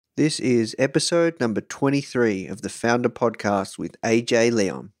This is episode number 23 of the Founder Podcast with AJ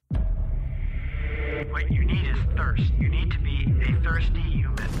Leon. What you need is thirst. You need to be a thirsty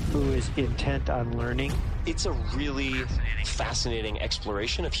human who is intent on learning. It's a really fascinating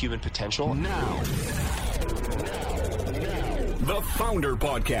exploration of human potential. Now. The Founder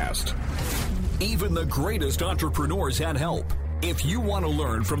Podcast. Even the greatest entrepreneurs had help. If you want to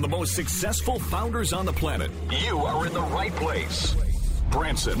learn from the most successful founders on the planet, you are in the right place.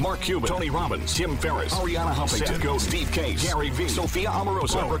 Branson, Mark Cuban, Tony Robbins, Tim Ferriss, Arianna Huffington, Seth Godin, Steve Case, Gary Vee, Sophia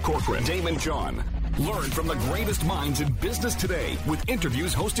Amoruso, Barbara Corcoran, Damon John. Learn from the greatest minds in business today with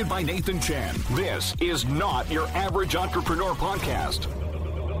interviews hosted by Nathan Chan. This is not your average entrepreneur podcast.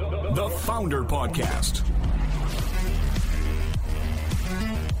 The Founder Podcast.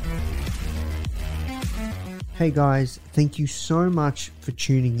 Hey guys, thank you so much for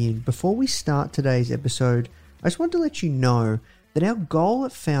tuning in. Before we start today's episode, I just want to let you know that our goal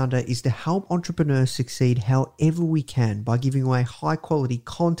at Founder is to help entrepreneurs succeed however we can by giving away high quality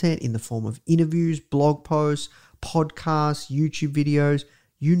content in the form of interviews, blog posts, podcasts, YouTube videos,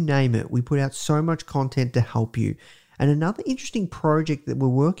 you name it. We put out so much content to help you. And another interesting project that we're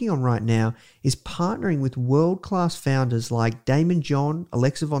working on right now is partnering with world-class founders like Damon John,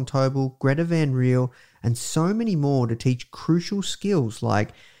 Alexa Von Tobel, Greta Van Riel, and so many more to teach crucial skills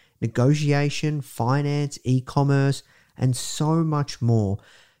like negotiation, finance, e-commerce, and so much more.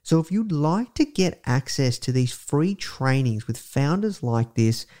 So if you'd like to get access to these free trainings with founders like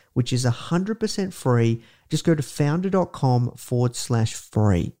this, which is 100% free, just go to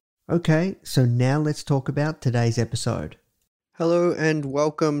founder.com/free. Okay, so now let's talk about today's episode. Hello and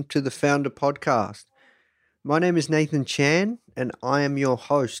welcome to the Founder Podcast. My name is Nathan Chan and I am your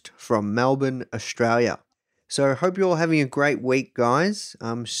host from Melbourne, Australia. So I hope you're all having a great week, guys.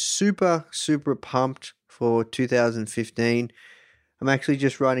 I'm super pumped for 2015. I'm actually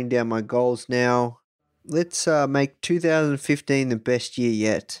just writing down my goals now. Let's make 2015 the best year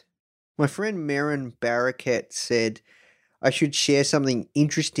yet. My friend Maren Baraket said I should share something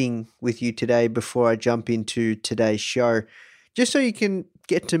interesting with you today before I jump into today's show, just so you can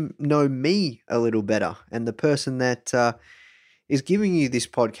get to know me a little better and the person that is giving you this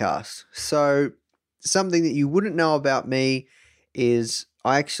podcast. So something that you wouldn't know about me is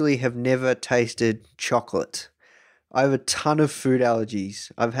I actually have never tasted chocolate. I have a ton of food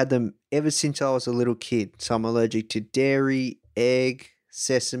allergies. I've had them ever since I was a little kid. So I'm allergic to dairy, egg,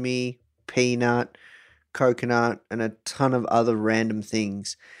 sesame, peanut, coconut, and a ton of other random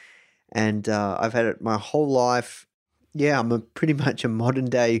things. And I've had it my whole life. Yeah, I'm pretty much a modern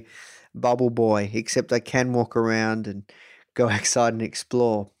day bubble boy, except I can walk around and go outside and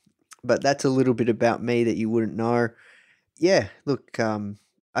explore. But that's a little bit about me that you wouldn't know. Yeah, look,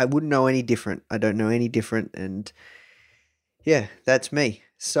 I wouldn't know any different. I don't know any different. And yeah, that's me.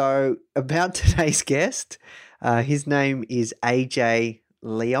 So about today's guest, his name is AJ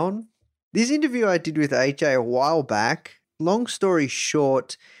Leon. This interview I did with AJ a while back. Long story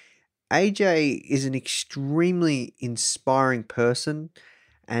short, AJ is an extremely inspiring person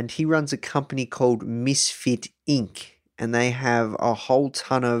and he runs a company called Misfit Inc. And they have a whole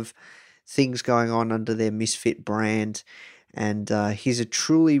ton of things going on under their Misfit brand. And he's a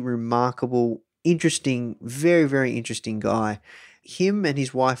truly remarkable, interesting, very, very interesting guy. Him and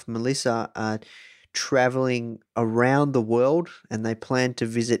his wife, Melissa, are traveling around the world and they plan to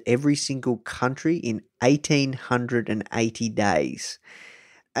visit every single country in 1,880 days.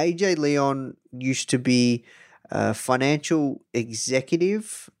 AJ Leon used to be a financial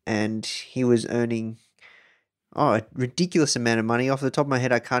executive and he was earning a ridiculous amount of money. Off the top of my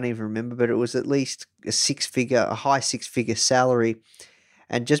head, I can't even remember, but it was at least a high six-figure salary.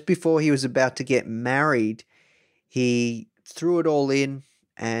 And just before he was about to get married, he threw it all in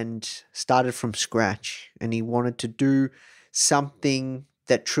and started from scratch. And he wanted to do something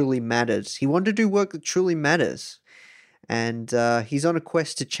that truly matters. He wanted to do work that truly matters. And he's on a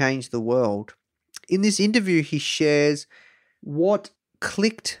quest to change the world. In this interview, he shares what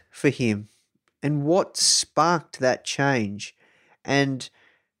clicked for him and what sparked that change, and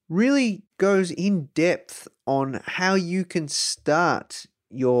really goes in depth on how you can start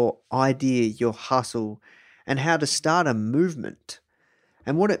your idea, your hustle, and how to start a movement,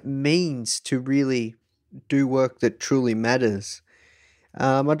 and what it means to really do work that truly matters.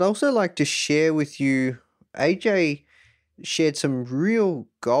 I'd also like to share with you, AJ shared some real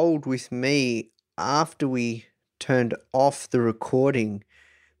gold with me after we turned off the recording.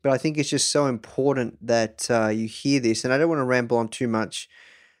 But I think it's just so important that you hear this, and I don't want to ramble on too much.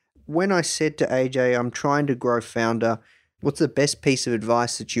 When I said to AJ, I'm trying to grow Founder, what's the best piece of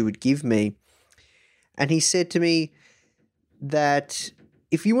advice that you would give me? And he said to me that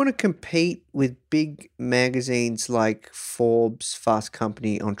if you want to compete with big magazines like Forbes, Fast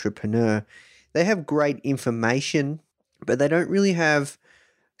Company, Entrepreneur, they have great information, but they don't really have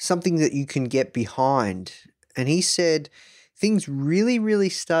something that you can get behind. And he said things really, really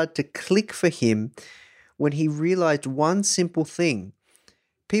started to click for him when he realized one simple thing.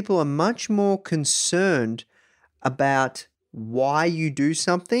 People are much more concerned about why you do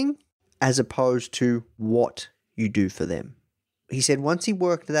something as opposed to what you do for them. He said once he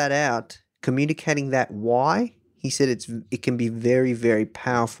worked that out, communicating that why, he said it can be very, very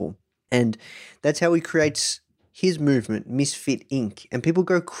powerful. And that's how he creates his movement, Misfit Inc. And people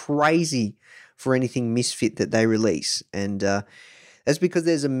go crazy for anything Misfit that they release. And that's because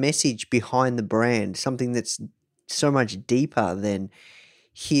there's a message behind the brand, something that's so much deeper than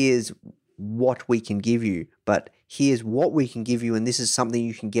here's what we can give you, but here's what we can give you, and this is something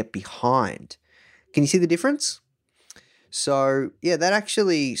you can get behind. Can you see the difference? So, yeah, that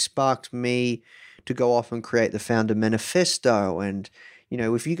actually sparked me to go off and create the Founder Manifesto. And, you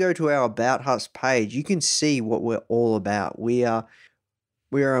know, if you go to our About Us page, you can see what we're all about. We are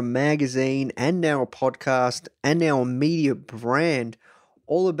a magazine and now a podcast and now a media brand,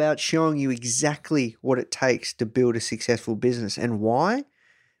 all about showing you exactly what it takes to build a successful business. And why?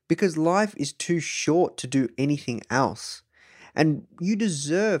 Because life is too short to do anything else. And you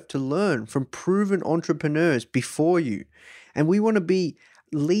deserve to learn from proven entrepreneurs before you. And we want to be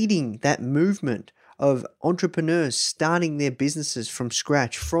leading that movement of entrepreneurs starting their businesses from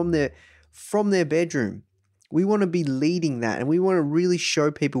scratch, from their bedroom. We want to be leading that, and we want to really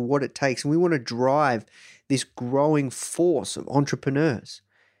show people what it takes, and we want to drive this growing force of entrepreneurs.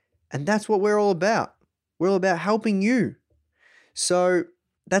 And that's what we're all about. We're all about helping you. So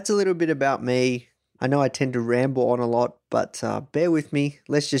that's a little bit about me. I know I tend to ramble on a lot, but bear with me.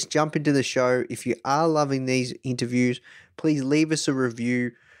 Let's just jump into the show. If you are loving these interviews, please leave us a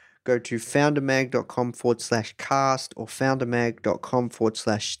review. Go to foundermag.com/cast or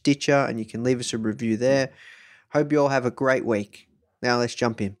foundermag.com/Stitcher, and you can leave us a review there. Hope you all have a great week. Now let's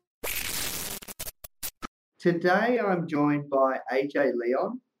jump in. Today I'm joined by AJ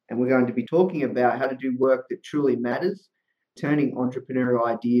Leon, and we're going to be talking about how to do work that truly matters, turning entrepreneurial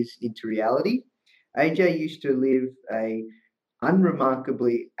ideas into reality. AJ used to live a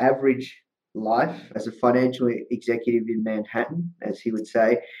unremarkably average life as a financial executive in Manhattan, as he would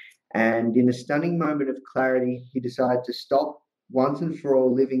say. And in a stunning moment of clarity, he decided to stop once and for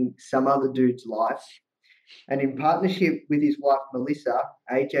all living some other dude's life. And in partnership with his wife, Melissa,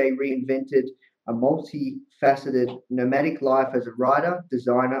 AJ reinvented a multifaceted nomadic life as a writer,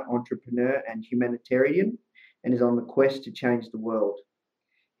 designer, entrepreneur, and humanitarian, and is on the quest to change the world.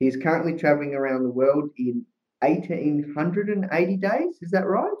 He is currently traveling around the world in 1,880 days. Is that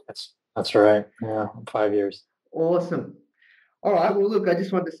right? That's right. Yeah, 5 years. Awesome. All right. Well, look, I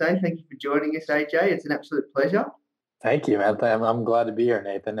just wanted to say thank you for joining us, AJ. It's an absolute pleasure. Thank you, man. I'm glad to be here,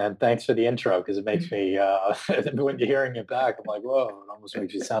 Nathan. And thanks for the intro, because it makes me, when you're hearing it back, I'm like, whoa, it almost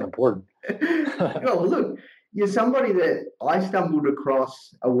makes you sound important. Well, look, you're somebody that I stumbled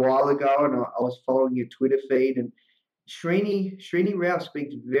across a while ago, and I was following your Twitter feed, and Srini Rao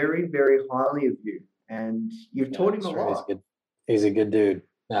speaks very, very highly of you, and you've taught him a lot. He's a good dude.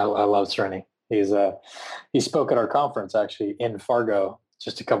 I love Srini. He spoke at our conference actually in Fargo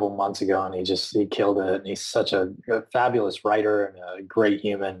just a couple of months ago, and he killed it. And he's such a fabulous writer and a great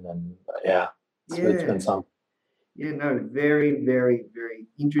human. And it's been something. Yeah, no, very, very, very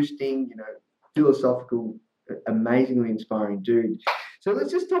interesting. You know, philosophical, amazingly inspiring dude. So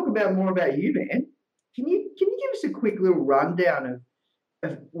let's just talk more about you, man. Can you give us a quick little rundown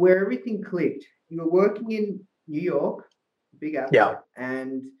of where everything clicked? You were working in New York, Big Apple,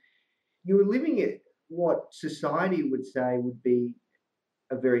 and you were living it what society would say would be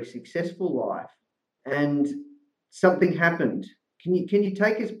a very successful life, and something happened. Can you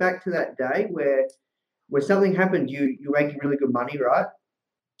take us back to that day where something happened? You're making really good money, right?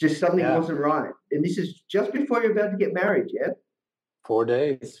 Just something wasn't right, and this is just before you're about to get married, yeah? 4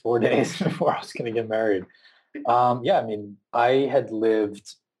 days before I was going to get married. I mean, I had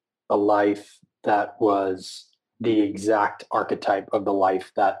lived a life that was the exact archetype of the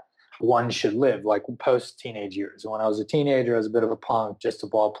life that one should live, like post-teenage years. When I was a teenager, I was a bit of a punk, just a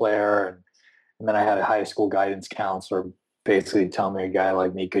ball player. And then I had a high school guidance counselor basically tell me a guy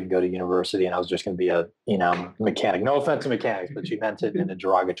like me couldn't go to university and I was just going to be a, mechanic. No offense to mechanics, but she meant it in a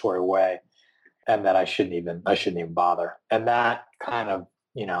derogatory way. And that I shouldn't even bother. And that kind of,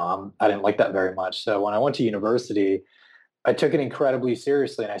 I didn't like that very much. So when I went to university, I took it incredibly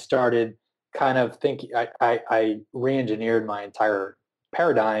seriously, and I started kind of thinking, I re-engineered my entire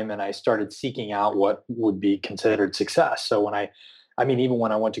paradigm, and I started seeking out what would be considered success. So when I I mean, even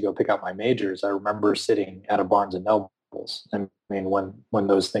when I went to go pick up my majors, I remember sitting at a Barnes and Nobles. I mean, when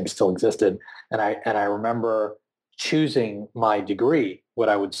those things still existed, and I remember choosing my degree, what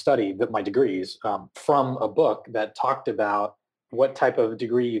I would study, my degrees, from a book that talked about what type of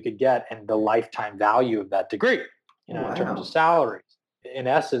degree you could get and the lifetime value of that degree, in terms of salaries. In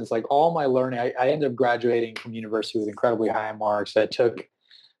essence, like all my learning, I ended up graduating from university with incredibly high marks. I took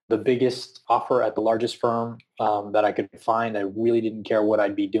the biggest offer at the largest firm that I could find. I really didn't care what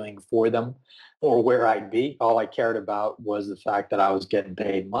I'd be doing for them or where I'd be. All I cared about was the fact that I was getting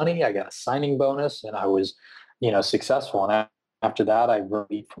paid money. I got a signing bonus and I was, successful. And after that, I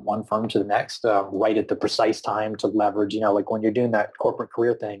moved from one firm to the next, right at the precise time to leverage, like when you're doing that corporate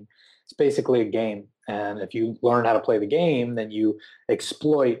career thing, it's basically a game. And if you learn how to play the game, then you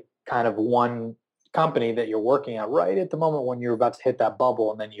exploit kind of one company that you're working at right at the moment when you're about to hit that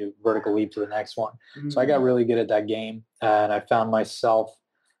bubble, and then you vertical leap to the next one. Mm-hmm. So I got really good at that game, and I found myself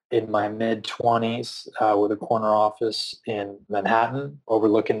in my mid-20s with a corner office in Manhattan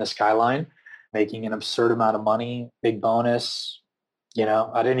overlooking the skyline, making an absurd amount of money, big bonus.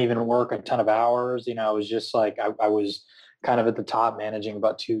 I didn't even work a ton of hours. It was just like I was kind of at the top, managing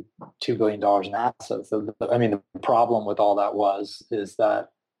about $2 billion in assets. So, the problem with all that is that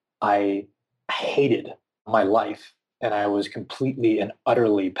I hated my life, and I was completely and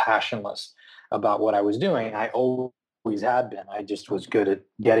utterly passionless about what I was doing. I always had been. I just was good at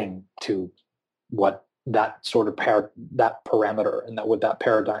getting to what that sort of that parameter and what that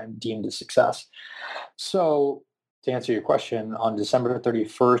paradigm deemed as success. So to answer your question, on December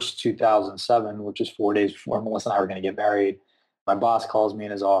 31st, 2007, which is 4 days before Melissa and I were going to get married, my boss calls me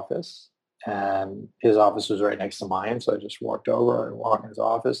in his office, and his office was right next to mine. So I just walked over and walked in his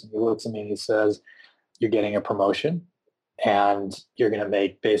office, and he looks at me and he says, "You're getting a promotion, and you're going to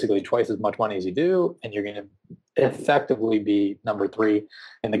make basically twice as much money as you do, and you're going to effectively be number 3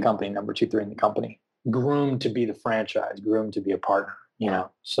 in the company, number 2, 3 in the company, groomed to be the franchise, groomed to be a partner."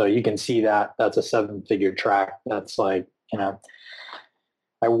 So you can see that that's a 7-figure track. That's like,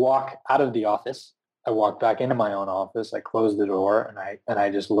 I walk out of the office. I walk back into my own office. I close the door, and I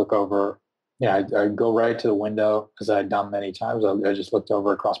just look over. I go right to the window, as I'd done many times. I just looked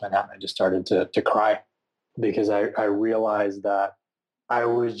over across Manhattan. I just started to cry, because I realized that I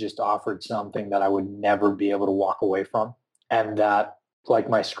was just offered something that I would never be able to walk away from, and that, like,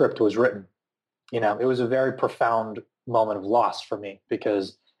 my script was written. It was a very profound moment of loss for me,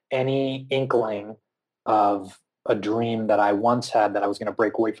 because any inkling of a dream that I once had, that I was going to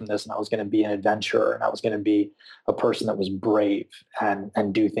break away from this and I was going to be an adventurer and I was going to be a person that was brave and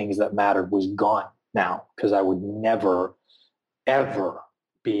do things that mattered, was gone now, because I would never, ever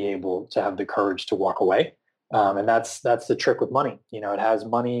be able to have the courage to walk away. And that's the trick with money. It has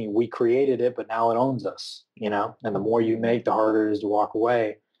money. We created it, but now it owns us, and the more you make, the harder it is to walk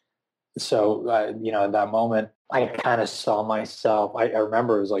away. So, at that moment, I kind of saw myself. I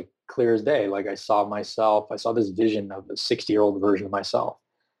remember it was like clear as day. Like I saw this vision of a 60-year-old version of myself,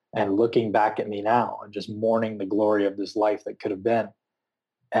 and looking back at me now and just mourning the glory of this life that could have been.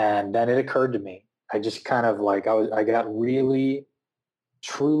 And then it occurred to me, I just kind of like, I got really,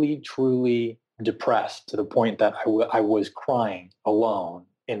 truly, truly depressed, to the point that I was crying alone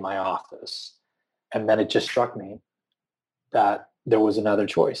in my office. And then it just struck me that there was another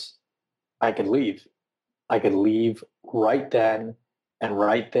choice. I could leave. I could leave right then and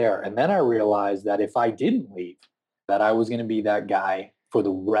right there. And then I realized that if I didn't leave, that I was going to be that guy for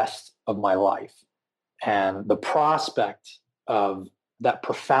the rest of my life. And the prospect of that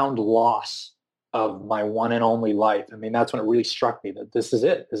profound loss of my one and only life, that's when it really struck me that this is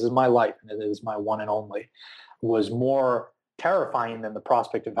it. This is my life, and it is my one and only, was more terrifying than the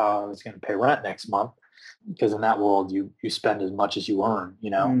prospect of how I was going to pay rent next month. Because in that world, you spend as much as you earn,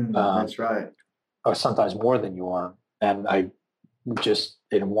 That's right. Or sometimes more than you earn. And I just,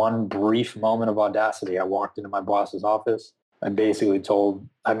 in one brief moment of audacity, I walked into my boss's office. I basically told,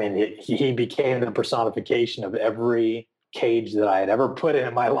 he became the personification of every cage that I had ever put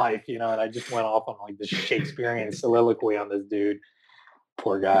in my life, and I just went off on like this Shakespearean soliloquy on this dude,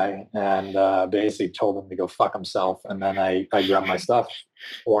 poor guy, and basically told him to go fuck himself. And then I grabbed my stuff,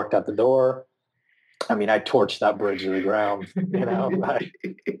 walked out the door. I torched that bridge to the ground.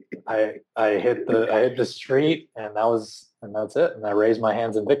 I hit the street, and that's it. And I raised my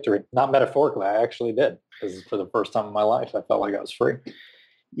hands in victory. Not metaphorically, I actually did, because for the first time in my life, I felt like I was free.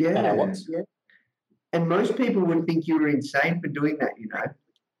 Yeah, and I was. Yeah. And most people would think you were insane for doing that.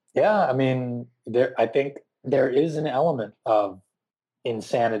 Yeah, I think there is an element of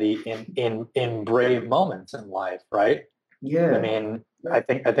insanity in brave moments in life, right? Yeah. I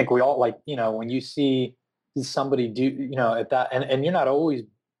think we all, like, when you see somebody do, at that, and you're not always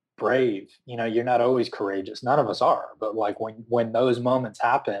brave, you're not always courageous. None of us are, but like when those moments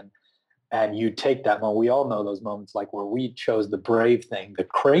happen and you take that moment, we all know those moments like where we chose the brave thing, the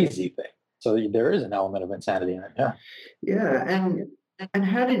crazy thing. So there is an element of insanity in it. Yeah. Yeah. And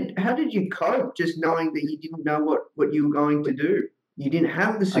how did you cope just knowing that you didn't know what you were going to do? You didn't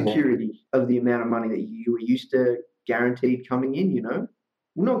have the security of the amount of money that you were used to guaranteed coming in, Well,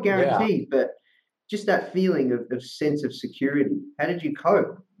 not guaranteed, but just that feeling of sense of security. How did you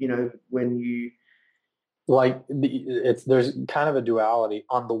cope, when you... Like there's kind of a duality.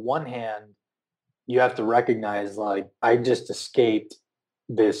 On the one hand, you have to recognize like I just escaped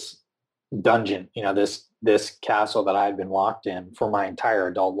this dungeon, this castle that I had been locked in for my entire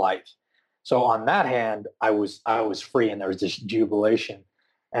adult life. So on that hand, I was free and there was this jubilation.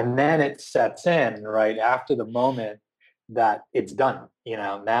 And then it sets in right after the moment that it's done.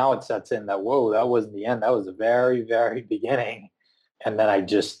 Now it sets in that, whoa, that wasn't the end. That was the very, very beginning. And then I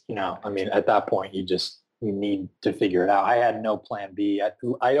just, at that point, you need to figure it out. I had no plan B.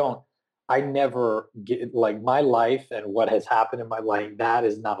 I never get like my life and what has happened in my life. That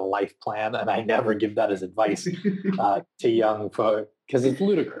is not a life plan. And I never give that as advice to young folks because it's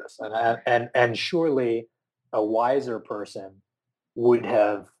ludicrous. And surely a wiser person would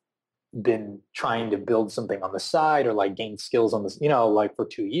have been trying to build something on the side or like gain skills on this, like for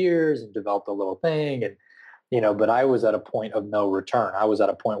 2 years and developed a little thing. And, but I was at a point of no return. I was at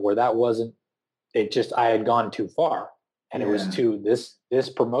a point where that wasn't, I had gone too far and it was this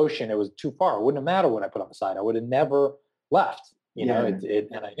promotion, it was too far. It wouldn't have mattered what I put on the side. I would have never left, and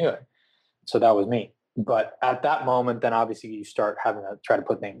I knew it. So that was me. But at that moment, then obviously you start having to try to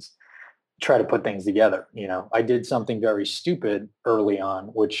put things together. I did something very stupid early on,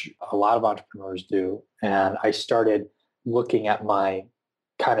 which a lot of entrepreneurs do. And I started looking at my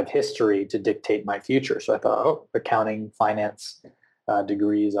kind of history to dictate my future. So I thought, accounting, finance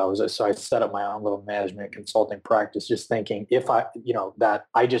degrees. So I set up my own little management consulting practice, just thinking that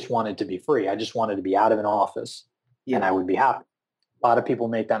I just wanted to be free. I just wanted to be out of an office and I would be happy. A lot of people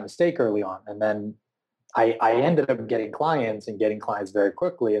make that mistake early on. And then I ended up getting clients very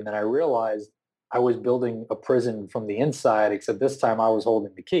quickly. And then I realized I was building a prison from the inside, except this time I was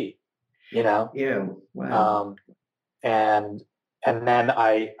holding the key, Yeah. Wow. And then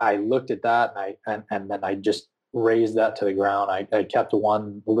I looked at that and then I just raised that to the ground. I kept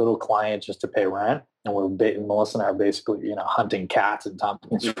one little client just to pay rent. And Melissa and I are basically, hunting cats in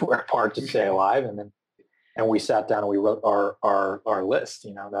Tompkins Square Park to stay alive. And we sat down and we wrote our list,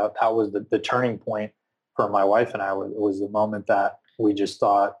 that was the turning point for my wife and I. Was the moment that we just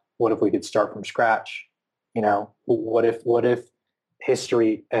thought, what if we could start from scratch? What if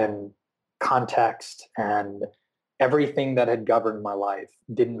history and context and everything that had governed my life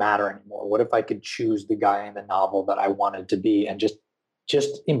didn't matter anymore? What if I could choose the guy in the novel that I wanted to be and just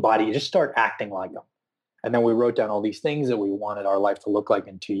embody, just start acting like him? And then we wrote down all these things that we wanted our life to look like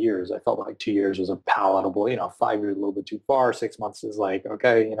in 2 years. I felt like 2 years was a palatable, 5 years a little bit too far. 6 months is like,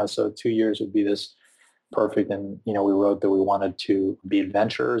 okay, so 2 years would be this perfect. And, we wrote that we wanted to be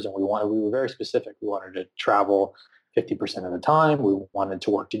adventurers and we were very specific. We wanted to travel 50% of the time. We wanted to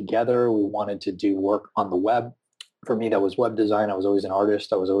work together. We wanted to do work on the web. For me, that was web design. I was always an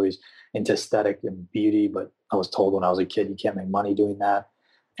artist. I was always into aesthetic and beauty, but I was told when I was a kid, you can't make money doing that.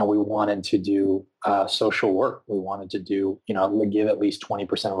 And we wanted to do social work. We wanted to do, give at least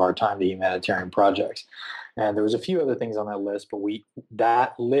 20% of our time to humanitarian projects. And there was a few other things on that list, but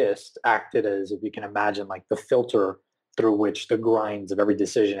that list acted as, if you can imagine, like the filter through which the grinds of every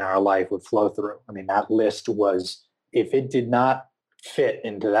decision in our life would flow through. I mean, that list was, if it did not fit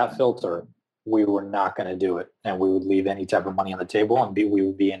into that filter, we were not going to do it. And we would leave any type of money on the table and we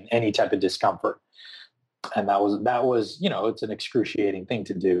would be in any type of discomfort. And that was, it's an excruciating thing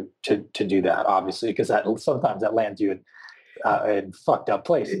to do that, obviously, because sometimes that lands you in fucked up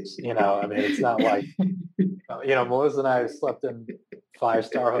places. I mean, it's not like, Melissa and I have slept in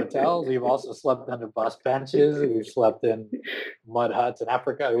 5-star hotels. We've also slept under bus benches. We've slept in mud huts in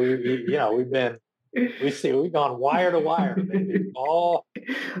Africa. We've gone wire to wire, baby. It's all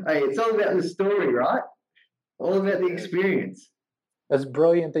about the story, right? All about the experience. That's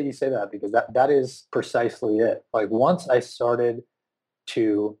brilliant that you say that, because that is precisely it. Like, once I started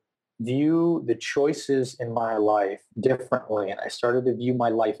to view the choices in my life differently, and I started to view my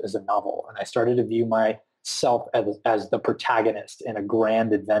life as a novel, and I started to view myself as the protagonist in a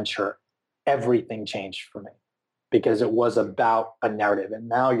grand adventure, everything changed for me, because it was about a narrative. And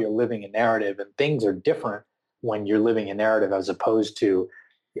now you're living a narrative, and things are different when you're living a narrative as opposed to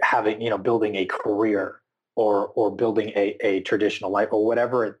having, building a career or building a traditional life or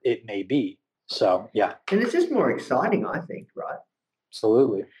whatever it may be. So, yeah. And it's just more exciting, I think, right?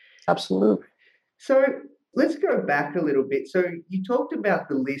 Absolutely. Absolutely. So let's go back a little bit. So you talked about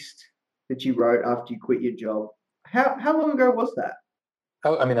the list that you wrote after you quit your job. How long ago was that?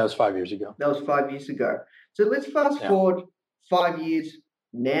 Oh, I mean, that was 5 years ago. That was 5 years ago. So let's fast forward 5 years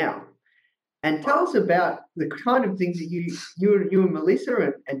now, and tell us about the kind of things that you and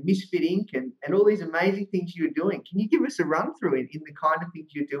Melissa and Misfit Inc. and all these amazing things you're doing. Can you give us a run through in the kind of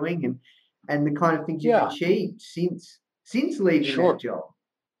things you're doing and the kind of things you've achieved since leaving that job?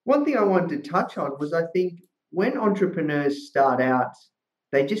 One thing I wanted to touch on was, I think when entrepreneurs start out,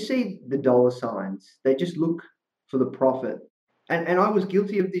 they just see the dollar signs. They just look for the profit. And I was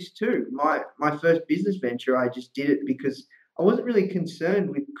guilty of this too. My first business venture, I just did it because I wasn't really concerned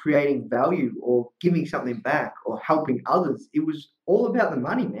with creating value or giving something back or helping others. It was all about the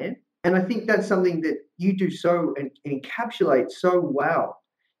money, man. And I think that's something that you do so and encapsulate so well,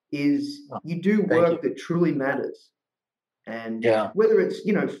 is you do work that truly matters. And whether it's,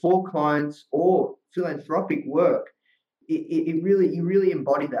 for clients or philanthropic work, you really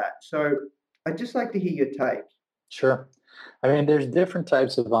embody that. So I'd just like to hear your take. Sure. I mean, there's different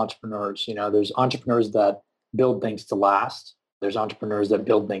types of entrepreneurs. There's entrepreneurs that build things to last. There's entrepreneurs that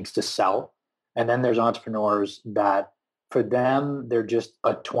build things to sell. And then there's entrepreneurs that, for them, they're just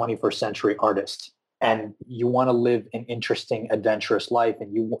a 21st century artist. And you want to live an interesting, adventurous life.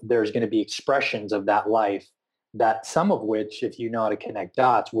 And there's going to be expressions of that life, that some of which, if you know how to connect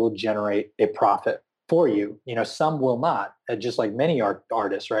dots, will generate a profit for you. Some will not, just like many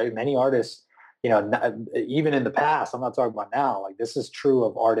artists, right? Many artists, even in the past, I'm not talking about now, like this is true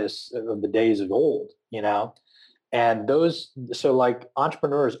of artists of the days of old, and so like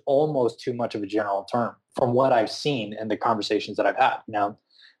entrepreneur is almost too much of a general term from what I've seen in the conversations that I've had. Now,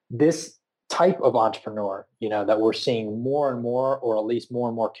 this type of entrepreneur, that we're seeing more and more, or at least more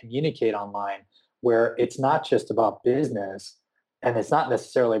and more communicate online, where it's not just about business, and it's not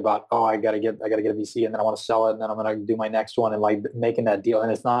necessarily about, I got to get a VC and then I want to sell it and then I'm going to do my next one and like making that deal.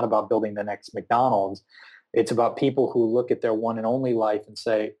 And it's not about building the next McDonald's. It's about people who look at their one and only life and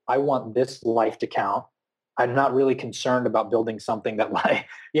say, I want this life to count. I'm not really concerned about building something that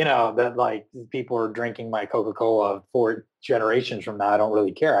that like people are drinking my Coca-Cola 4 generations from now. I don't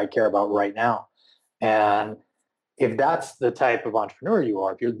really care. I care about right now. And if that's the type of entrepreneur you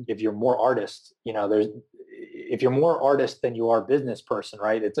are, if you're more artist, if you're more artist than you are business person,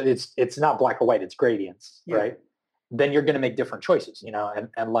 right? It's not black or white, it's gradients, right? Then you're going to make different choices,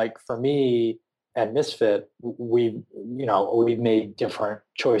 and like for me at Misfit, we've made different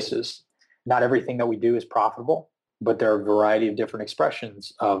choices. Not everything that we do is profitable, but there are a variety of different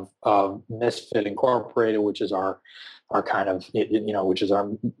expressions of Misfit Incorporated, which is our kind of, which is our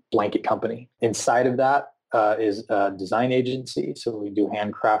blanket company. Inside of that is a design agency. So we do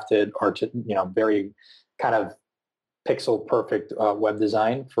handcrafted art, very kind of pixel perfect web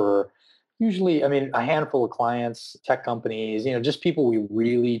design for usually, a handful of clients, tech companies, just people we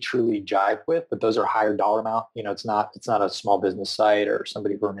really truly jive with, but those are higher dollar amount. It's not a small business site or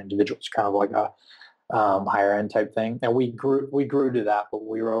somebody for an individual. It's kind of like a higher end type thing. And we grew to that, but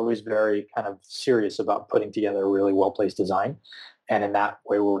we were always very kind of serious about putting together a really well-placed design. And in that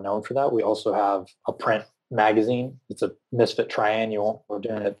way, we're known for that. We also have a print magazine. It's a Misfit Triannual. We're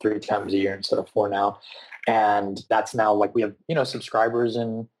doing it 3 times a year instead of 4 now. And that's now like we have, subscribers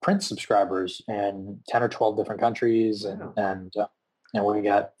and print subscribers in 10 or 12 different countries. And we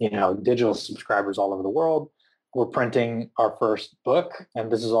got, digital subscribers all over the world. We're printing our first book,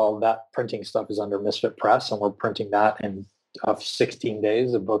 and this is all that printing stuff is under Misfit Press. And we're printing that in 16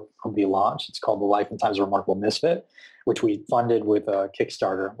 days. The book will be launched. It's called The Life and Times of Remarkable Misfit, which we funded with a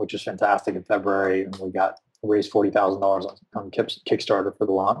Kickstarter, which is fantastic in February. And we raised $40,000 on Kickstarter for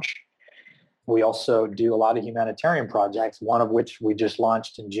the launch. We also do a lot of humanitarian projects, one of which we just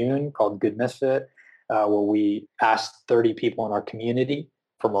launched in June called Good Misfit, where we asked 30 people in our community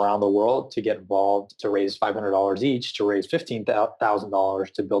from around the world to get involved to raise $500 each, to raise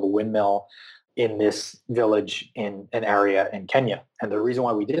 $15,000 to build a windmill in this village in an area in Kenya. And the reason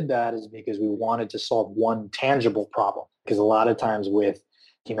why we did that is because we wanted to solve one tangible problem. Because a lot of times with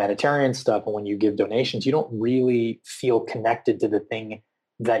humanitarian stuff, and when you give donations, you don't really feel connected to the thing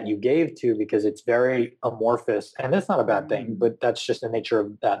that you gave to, because it's very amorphous. And that's not a bad thing, but that's just the nature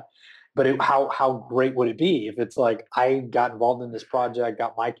of that. But how great would it be if it's like, I got involved in this project,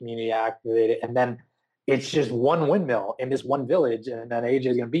 got my community activated, and then it's just one windmill in this one village, and then AJ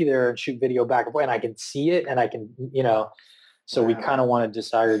is going to be there and shoot video back and forth, and I can see it, and I can, so we kind of want to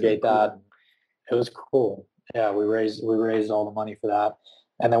disaggregate that. It was cool. Yeah, we raised all the money for that.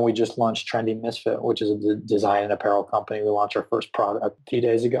 And then we just launched Trendy Misfit, which is a design and apparel company. We launched our first product a few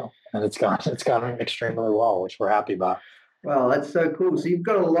days ago. and it's gone extremely well, which we're happy about. Well, that's so cool. So you've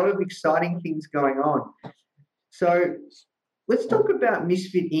got a lot of exciting things going on. So let's talk about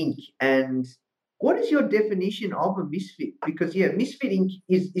Misfit Inc. and what is your definition of a misfit? Because Misfit Inc.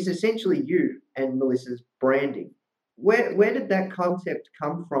 is essentially you and Melissa's branding. Where did that concept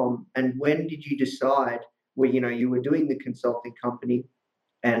come from, and when did you decide where you were doing the consulting company,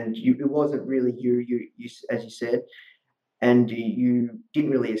 and it wasn't really you as you said, and you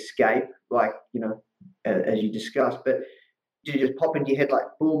didn't really escape as you discussed, but did you just pop into your head like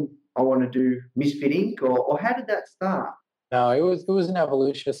boom, I want to do Misfit Inc. or how did that start? No, it was an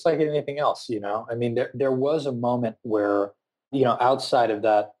evolution. It's like anything else, I mean, there was a moment where, outside of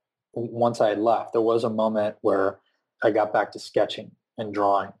that, once I had left, there was a moment where I got back to sketching and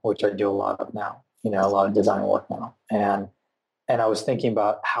drawing, which I do a lot of now, a lot of design work now. And I was thinking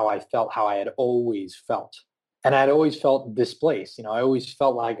about how I felt, how I had always felt. And I had always felt displaced. I always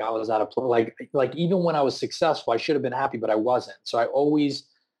felt like I was out of place. Like even when I was successful, I should have been happy, but I wasn't. So I always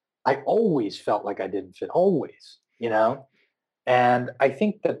felt like I didn't fit, always, And I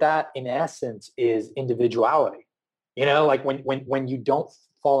think that in essence is individuality. Like when you don't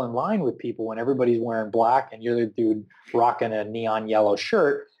fall in line with people, when everybody's wearing black and you're the dude rocking a neon yellow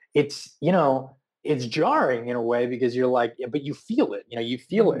shirt, it's jarring in a way because you're like, yeah, but you feel it, you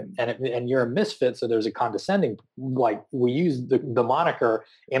feel it, and you're a misfit. So there's a condescending, like we use the moniker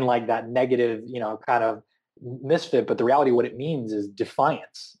in like that negative, kind of misfit, but the reality, what it means is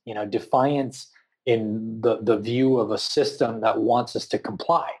defiance, defiance in the view of a system that wants us to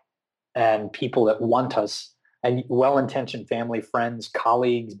comply and people that want us, and well-intentioned family, friends,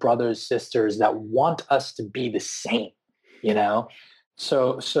 colleagues, brothers, sisters that want us to be the same,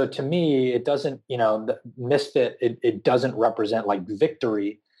 So to me, it doesn't, the misfit, it doesn't represent like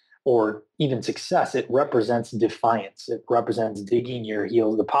victory or even success. It represents defiance. It represents digging your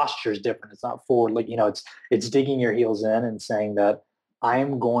heels. The posture is different. It's not forward, it's digging your heels in and saying that I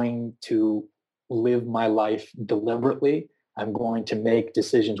am going to live my life deliberately. I'm going to make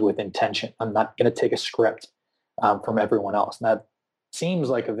decisions with intention. I'm not going to take a script from everyone else. And that seems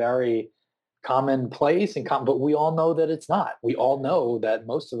like a very commonplace but we all know that it's not. We all know that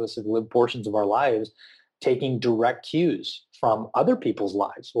most of us have lived portions of our lives taking direct cues from other people's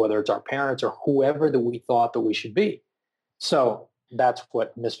lives, whether it's our parents or whoever that we thought that we should be. So that's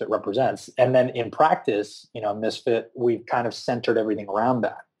what Misfit represents. And then in practice, Misfit, we've kind of centered everything around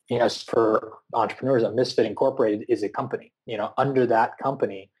that. For entrepreneurs, Misfit Incorporated is a company. Under that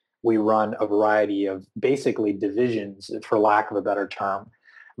company, we run a variety of basically divisions, for lack of a better term.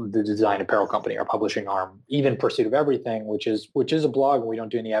 The design apparel company, our publishing arm, even Pursuit of Everything, which is a blog, and we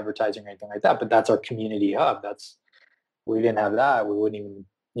don't do any advertising or anything like that, but that's our community hub. We didn't have that, we wouldn't even,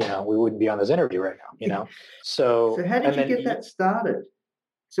 we wouldn't be on this interview right now, So how did you get that started?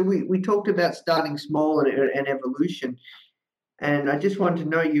 So we talked about starting small and evolution, and I just wanted to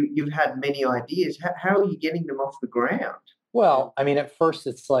know, you've had many ideas. How are you getting them off the ground? Well, I mean, at first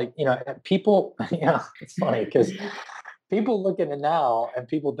it's like, people, it's funny because people look at it now and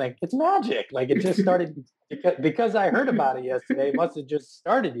people think it's magic. Like it just started because I heard about it yesterday. It must have just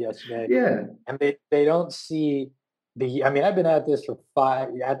started yesterday. Yeah. And they don't see I've been at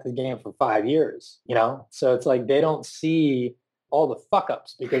the game for 5 years, so it's like they don't see all the fuck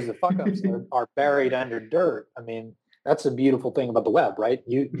ups because the fuck ups are buried under dirt. I mean, that's the beautiful thing about the web, right?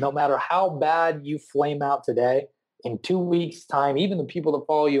 No matter how bad you flame out today, in 2 weeks' time, even the people that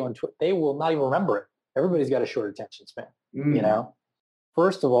follow you on Twitter, they will not even remember it. Everybody's got a short attention span,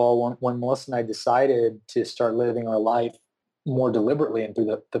 First of all, when Melissa and I decided to start living our life more deliberately and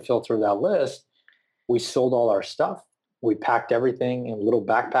through the filter of that list, we sold all our stuff. We packed everything in little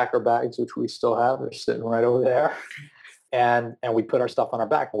backpacker bags, which we still have. They're sitting right over there. And we put our stuff on our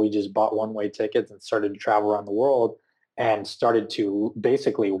back, and we just bought one-way tickets and started to travel around the world and started to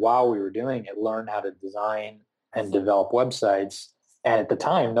basically, while we were doing it, learn how to design and develop websites. And at the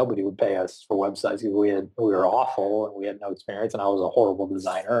time, nobody would pay us for websites because we were awful and we had no experience. And I was a horrible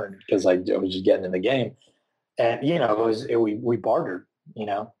designer because I was just getting in the game. And, we bartered,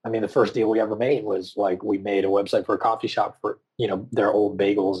 I mean, the first deal we ever made was like, we made a website for a coffee shop for, their old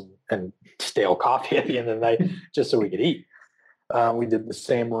bagels and stale coffee at the end of the night, just so we could eat. We did the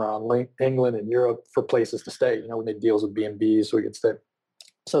same around England and Europe for places to stay. We made deals with B&Bs so we could stay.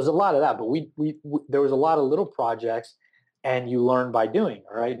 So there's a lot of that, but we there was a lot of little projects, and you learn by doing,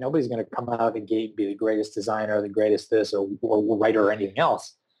 all right? Nobody's going to come out of the gate and be the greatest designer, the greatest this or writer or anything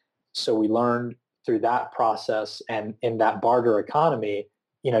else. So we learned through that process, and in that barter economy,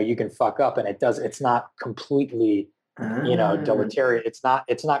 you can fuck up, and it's not completely, deleterious.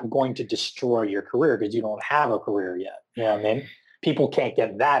 It's not going to destroy your career because you don't have a career yet. You know what I mean? people can't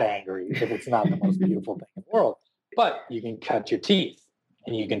get that angry if it's not the most beautiful thing in the world. But you can cut your teeth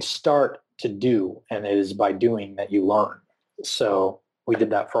and you can start to do, and it is by doing that you learn. So we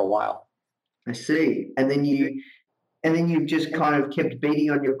did that for a while. I see. And then you've just kind of kept beating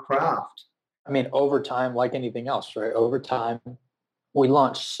on your craft. I mean, over time, like anything else, right? Over time, we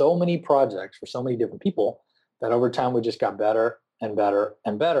launched so many projects for so many different people that over time we just got better and better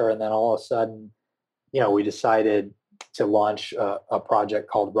and better. And then all of a sudden, we decided to launch a project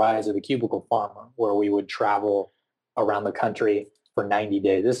called Rise of the Cubicle Farmer, where we would travel around the country for 90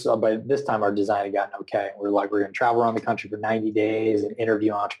 days. By this time, our design had gotten okay. We're going to travel around the country for 90 days and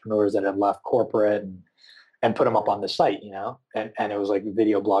interview entrepreneurs that had left corporate and put them up on the site, and it was like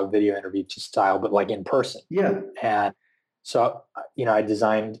video blog, video interview style, but like in person. Yeah. And so, I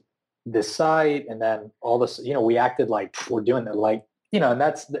designed this site, and then all this, we acted like we're doing it, like, and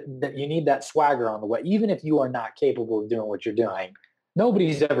that's that you need that swagger on the way. Even if you are not capable of doing what you're doing,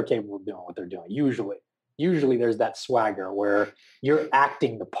 nobody's ever capable of doing what they're doing. Usually there's that swagger where you're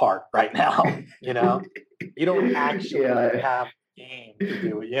acting the part right now, you don't actually have game to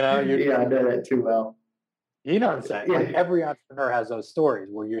do it, I know that too well. You know what I'm saying? Yeah. Like every entrepreneur has those stories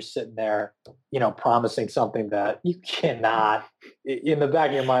where you're sitting there, promising something that you cannot, in the back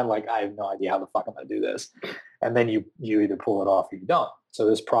of your mind, like, I have no idea how the fuck I'm going to do this. And then you either pull it off or you don't. So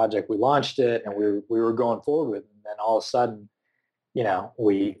this project, we launched it and we were going forward with it. And then all of a sudden,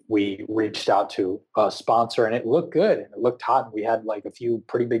 we reached out to a sponsor and it looked good and it looked hot. And we had like a few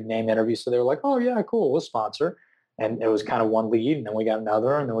pretty big name interviews. So they were like, oh yeah, cool, we'll sponsor. And it was kind of one lead, and then we got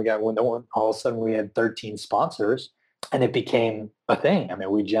another, and then we got one. All of a sudden, we had 13 sponsors, and it became a thing. I mean,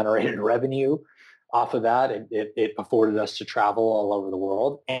 we generated revenue off of that. It afforded us to travel all over the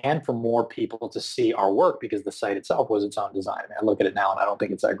world and for more people to see our work because the site itself was its own design. I mean, I look at it now, and I don't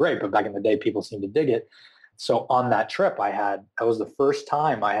think it's that great, but back in the day, people seemed to dig it. So on that trip, that was the first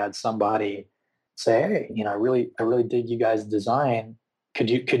time I had somebody say, "Hey, I really dig you guys' design. Could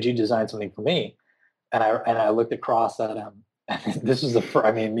you design something for me?" And I looked across at him, and this was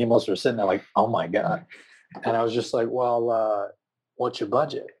me and Melissa were sitting there like, oh my God. And I was just like, well, what's your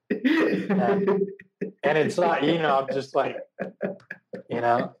budget? And it's not, I'm just like,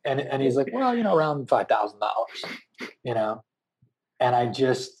 and he's like, well, around $5,000, and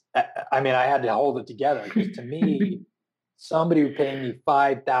I had to hold it together because to me, somebody who paid me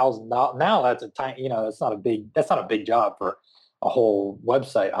 $5,000, now that's a tiny, that's not a big job for a whole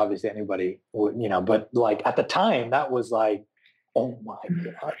website. Obviously anybody would, but like at the time that was like, oh my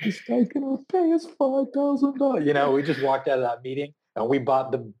God, this guy's going to pay us $5,000. We just walked out of that meeting and we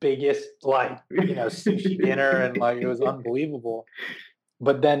bought the biggest, sushi dinner and like, it was unbelievable.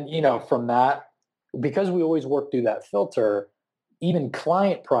 But then, from that, because we always worked through that filter, even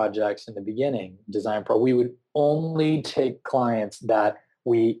client projects in the beginning, we would only take clients that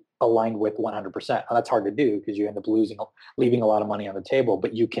we aligned with 100%. Now, that's hard to do because you end up leaving a lot of money on the table,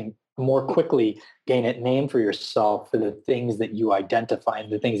 but you can more quickly gain a name for yourself for the things that you identify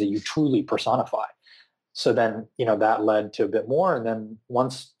and the things that you truly personify. So then, that led to a bit more. And then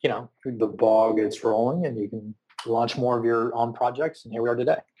once, the ball gets rolling and you can launch more of your own projects, and here we are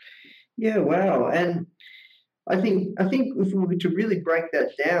today. Yeah, wow. And I think if we were to really break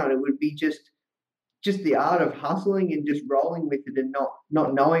that down, it would be just the art of hustling and just rolling with it and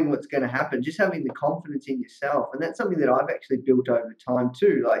not knowing what's going to happen, just having the confidence in yourself. And that's something that I've actually built over time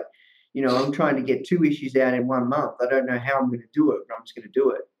too. Like, I'm trying to get 2 issues out in 1 month. I don't know how I'm going to do it, but I'm just going to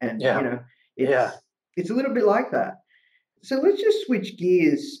do it. And, it's a little bit like that. So let's just switch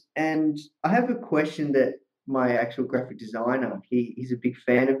gears. And I have a question that my actual graphic designer, he's a big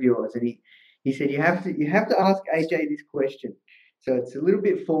fan of yours. And he said, you have to ask AJ this question. So it's a little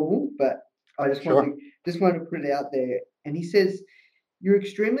bit formal, but I just want to put it out there. And he says, you're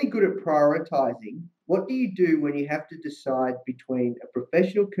extremely good at prioritizing. What do you do when you have to decide between a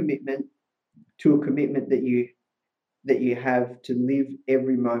professional commitment to a commitment that you have to live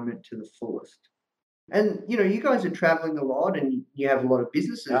every moment to the fullest? And, you guys are traveling a lot and you have a lot of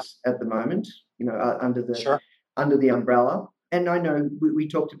businesses at the moment, under the umbrella. And I know we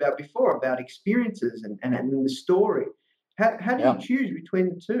talked about before about experiences and the story. How do you choose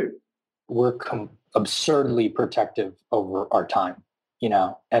between the two? We're absurdly protective over our time,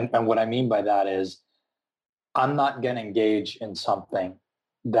 and what I mean by that is I'm not going to engage in something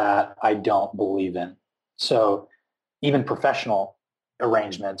that I don't believe in. So even professional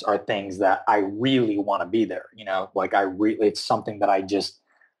arrangements are things that I really want to be there, it's something that I just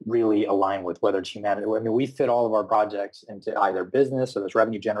really align with, whether it's humanity. I mean, we fit all of our projects into either business or this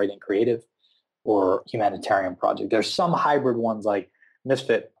revenue generating creative or humanitarian project. There's some hybrid ones like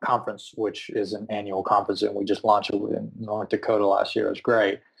Misfit conference, which is an annual conference, and we just launched it in North Dakota last year. It was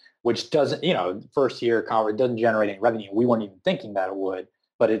great, which doesn't, first year conference doesn't generate any revenue. We weren't even thinking that it would,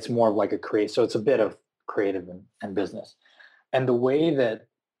 but it's more of like a create. So it's a bit of creative and business. And the way that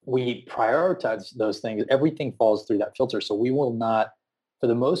we prioritize those things, everything falls through that filter. So we will not, for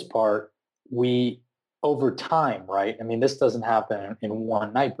the most part, we over time, right? I mean, this doesn't happen in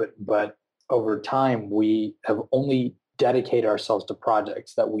one night, but over time, we have only dedicated ourselves to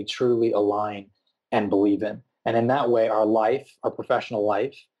projects that we truly align and believe in. And in that way, our life, our professional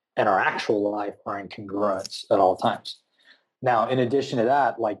life, and our actual life are in congruence at all times. Now, in addition to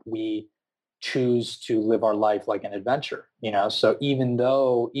that, like we choose to live our life like an adventure, so even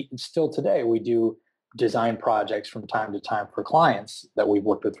though still today we do design projects from time to time for clients that we've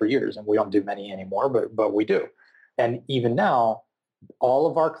worked with for years, and we don't do many anymore, but we do. And even now, all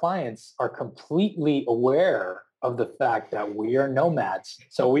of our clients are completely aware of the fact that we are nomads.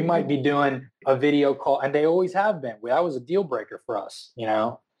 So we might be doing a video call, and they always have been. That was a deal breaker for us,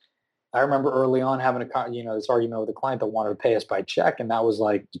 I remember early on having this argument with a client that wanted to pay us by check, and that was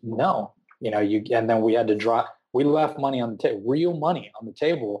like, no, and then we had to we left money on the table, real money on the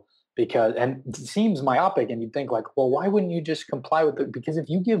table, and it seems myopic, and you'd think like, well, why wouldn't you just comply with it? Because if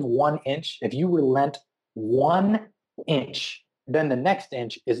you give 1 inch, if you relent 1 inch, then the next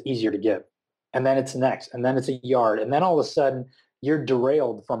inch is easier to give. And then it's next, and then it's a yard. And then all of a sudden you're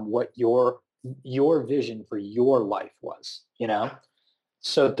derailed from what your vision for your life was,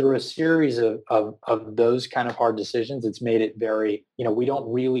 So through a series of those kind of hard decisions, it's made it very, we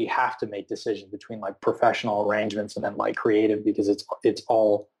don't really have to make decisions between like professional arrangements and then like creative, because it's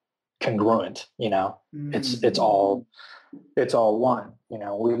all congruent, it's all one,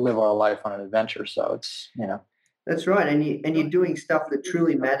 we live our life on an adventure. So it's, That's right. And you're doing stuff that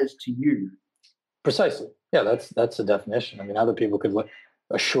truly matters to you. Precisely. Yeah, that's the definition. I mean, other people could look,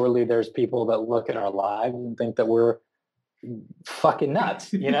 surely there's people that look at our lives and think that we're fucking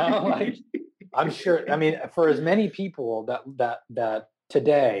nuts, like I'm sure, I mean, for as many people that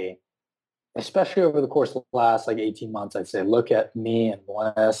today, especially over the course of the last like 18 months, I'd say, look at me and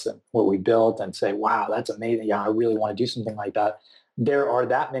Bliss and what we built and say, wow, that's amazing. Yeah, I really want to do something like that. There are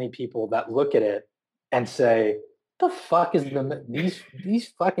that many people that look at it and say, the fuck is these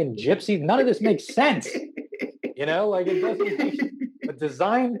fucking gypsies? None of this makes sense. Like it doesn't make a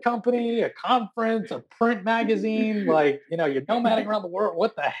design company, a conference, a print magazine, like, you're nomading around the world.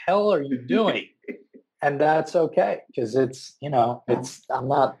 What the hell are you doing? And that's okay. Cause it's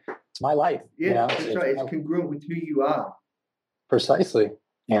my life. Yeah, that's right. It's congruent with who you are. Precisely.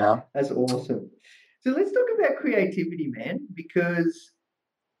 That's awesome. So let's talk about creativity, man, because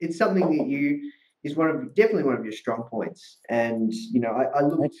it's something that is definitely one of your strong points. And I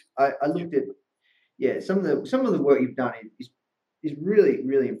looked at some of the work you've done is really,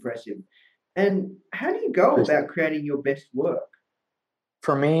 really impressive. And how do you go about creating your best work?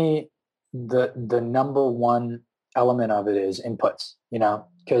 For me, the number one element of it is inputs,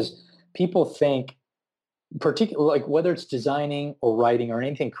 because people think, particularly like whether it's designing or writing or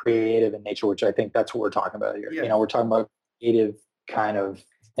anything creative in nature, which I think that's what we're talking about here. Yeah. We're talking about creative kind of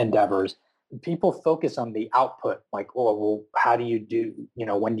endeavors. People focus on the output, like, oh, well, how do you do,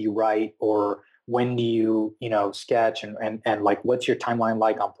 when do you write, or when do you, sketch, and like, what's your timeline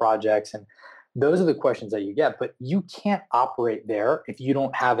like on projects? And those are the questions that you get, but you can't operate there if you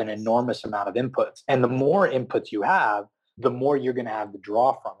don't have an enormous amount of inputs. And the more inputs you have, the more you're going to have to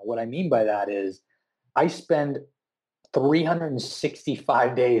draw from. What I mean by that is I spend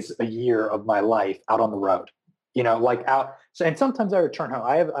 365 days a year of my life out on the road. Like out. So, and sometimes I return home.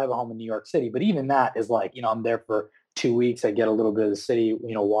 I have a home in New York City, but even that is like, I'm there for 2 weeks. I get a little bit of the city,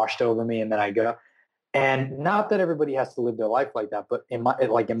 washed over me, and then I go. And not that everybody has to live their life like that, but in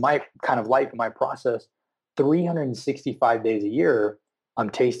my kind of life, in my process, 365 days a year, I'm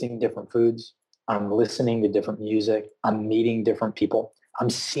tasting different foods. I'm listening to different music. I'm meeting different people. I'm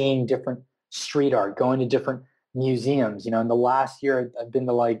seeing different street art, going to different museums. In the last year, I've been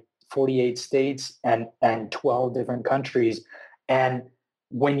to like 48 states and 12 different countries. And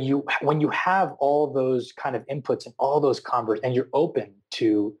when you have all those kind of inputs and all those and you're open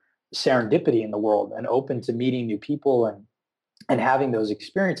to serendipity in the world and open to meeting new people and having those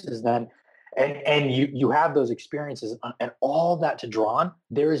experiences, then and you have those experiences and all that to draw on,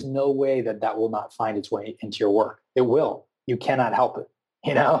 there is no way that will not find its way into your work. It will. You cannot help it.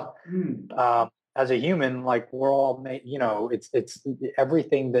 As a human, like we're all made, it's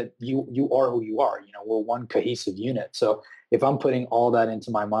everything that you are who you are. We're one cohesive unit. So if I'm putting all that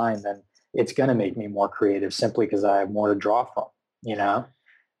into my mind, then it's going to make me more creative simply because I have more to draw from,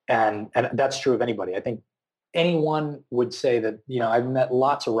 and that's true of anybody. I think anyone would say that, I've met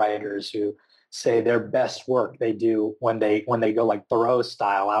lots of writers who say their best work they do when they go like Thoreau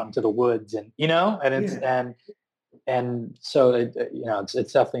style out into the woods, and and so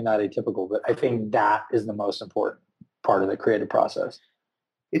it's definitely not atypical, but I think that is the most important part of the creative process.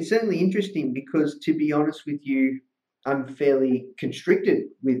 It's certainly interesting because, to be honest with you, I'm fairly constricted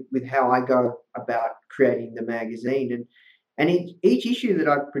with how I go about creating the magazine, and each issue that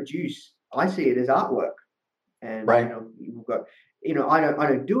I produce, I see it as artwork, and right. We've got, I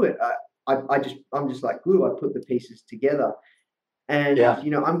don't do it. I'm just like glue. I put the pieces together, and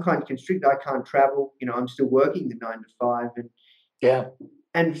I'm kind of constricted. I can't travel. I'm still working the 9 to 5,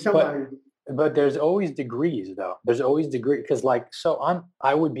 and someone. But there's always degrees, though. There's always degrees, because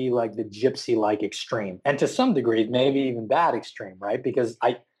I would be like the gypsy extreme, and to some degree, maybe even bad extreme, right? Because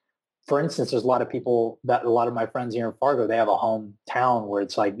for instance, there's a lot of my friends here in Fargo, they have a hometown where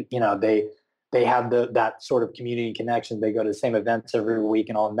it's like, they have that sort of community connection. They go to the same events every week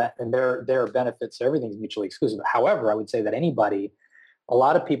and all that, and there are benefits. So everything's mutually exclusive. However, I would say that a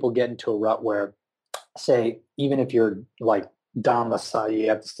lot of people get into a rut where, say, even if you're like domicile, you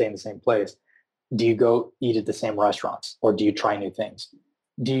have to stay in the same place. Do you go eat at the same restaurants, or do you try new things?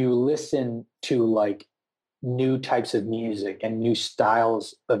 Do you listen to like new types of music and new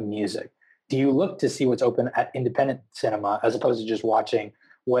styles of music? Do you look to see what's open at independent cinema as opposed to just watching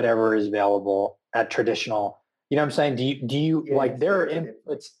whatever is available at traditional? You know what I'm saying? Do you like, there are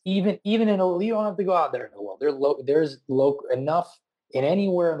inputs even in you don't have to go out there in the world. There's local enough in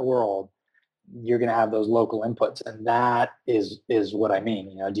anywhere in the world. You're going to have those local inputs, and that is what I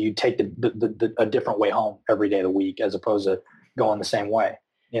mean. Do you take a different way home every day of the week as opposed to going the same way?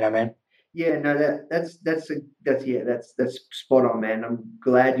 You know what I mean? Yeah, no, that's spot on, man. I'm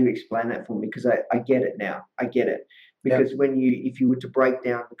glad you explained that for me, because I get it now. I get it, because if you were to break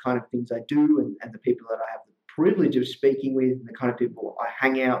down the kind of things I do and the people that I have the privilege of speaking with, and the kind of people I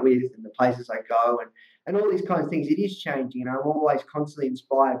hang out with, and the places I go, and all these kinds of things, it is changing, and I'm always constantly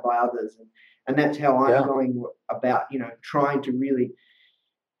inspired by others, and that's how I'm going about, trying to really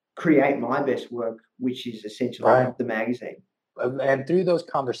create my best work, which is essentially the magazine. And through those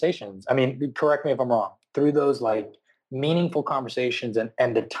conversations, I mean, correct me if I'm wrong, through those like meaningful conversations and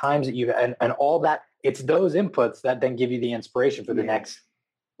the times that and all that, it's those inputs that then give you the inspiration for the next,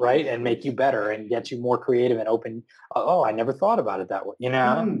 right? And make you better and get you more creative and open. Oh, I never thought about it that way,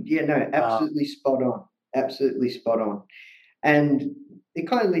 Absolutely spot on. Absolutely spot on. And it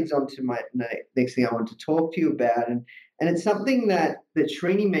kind of leads on to my next thing I want to talk to you about. And it's something that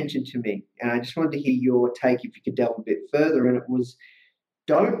Srini mentioned to me. And I just wanted to hear your take, if you could delve a bit further. And it was,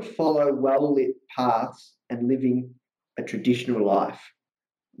 don't follow well-lit paths and living a traditional life.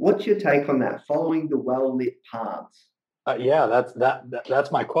 What's your take on that? Following the well-lit paths.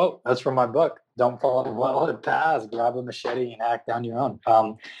 That's my quote. That's from my book. Don't follow the well-lit paths. Grab a machete and hack down your own.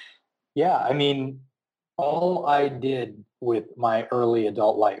 I mean, all I did with my early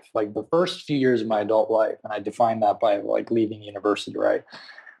adult life, like the first few years of my adult life, and I define that by like leaving university, right?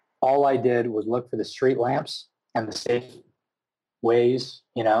 All I did was look for the street lamps and the safe ways,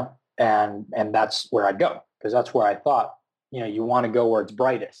 and that's where I'd go, because that's where I thought, you want to go where it's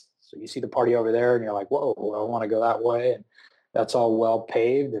brightest. So you see the party over there and you're like, whoa, I want to go that way. And that's all well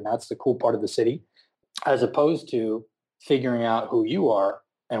paved, and that's the cool part of the city, as opposed to figuring out who you are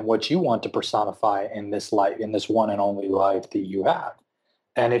and what you want to personify in this life, in this one and only life that you have.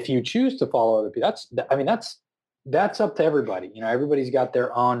 And if you choose to follow other people, that's up to everybody. Everybody's got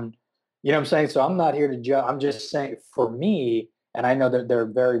their own, what I'm saying? So I'm not here to judge. I'm just saying, for me, and I know that there are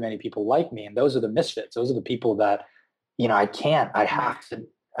very many people like me, and those are the misfits. Those are the people that, I have to,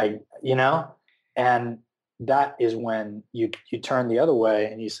 and that is when you turn the other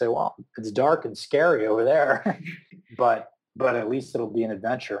way and you say, well, it's dark and scary over there, but at least it'll be an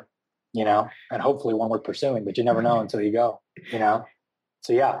adventure, and hopefully one worth pursuing, but you never know until you go,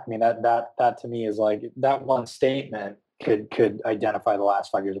 So I mean, that to me is like, that one statement could identify the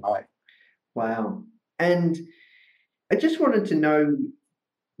last 5 years of my life. Wow. And I just wanted to know,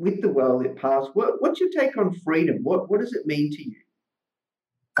 with the well-lit paths, what's your take on freedom? What does it mean to you?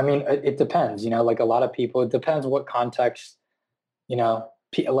 I mean, it depends, like a lot of people, it depends what context,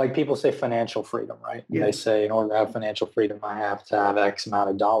 like people say financial freedom, right? Yeah. They say, in order to have financial freedom, I have to have X amount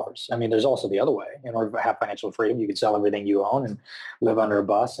of dollars. I mean, there's also the other way. In order to have financial freedom, you could sell everything you own and live under a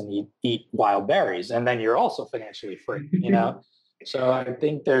bus and eat wild berries. And then you're also financially free, So I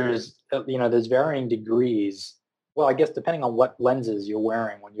think there's varying degrees. Well, I guess depending on what lenses you're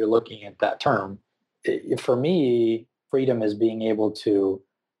wearing when you're looking at that term. For me, freedom is being able to,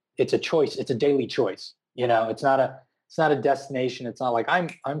 it's a choice. It's a daily choice. It's not It's not a destination. It's not like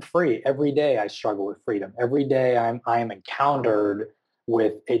I'm free. Every day I struggle with freedom. Every day I am encountered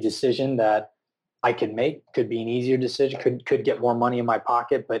with a decision that I can make. Could be an easier decision. Could get more money in my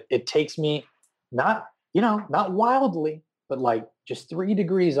pocket, but it takes me not wildly, but like just 3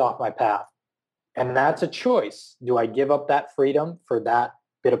 degrees off my path. And that's a choice. Do I give up that freedom for that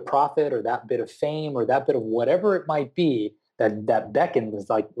bit of profit or that bit of fame or that bit of whatever it might be that beckons,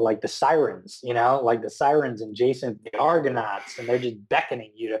 like the sirens, like the sirens in Jason the Argonauts, and they're just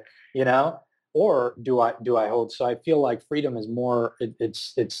beckoning you to, or do I hold? So I feel like freedom is more,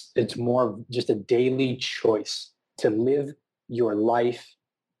 it's more of just a daily choice to live your life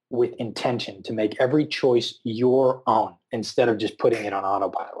with intention, to make every choice your own instead of just putting it on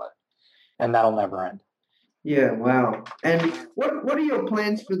autopilot. And that'll never end. Yeah, wow. And what are your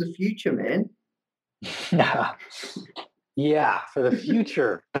plans for the future, man? Yeah, for the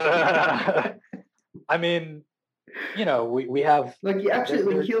future. I mean, we have... Like, you're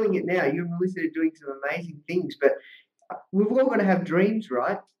absolutely killing it now. You and Melissa are doing some amazing things, but we've all got to have dreams,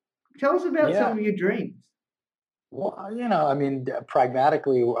 right? Tell us about some of your dreams. Well, I mean,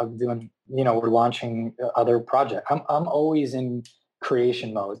 pragmatically, I'm doing, we're launching other projects. I'm always in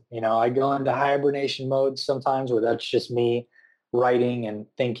creation mode. I go into hibernation mode sometimes where that's just me writing and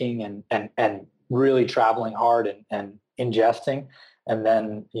thinking and really traveling hard and ingesting. And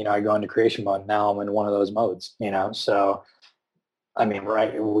then, I go into creation mode. Now I'm in one of those modes, so, I mean,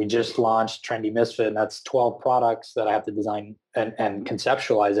 right. We just launched Trendy Misfit, and that's 12 products that I have to design and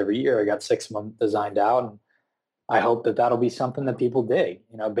conceptualize every year. I got 6 of them designed out, and I hope that that'll be something that people dig,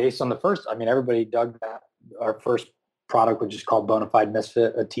 based on the first, I mean, everybody dug that. Our first product, which is called Bonafide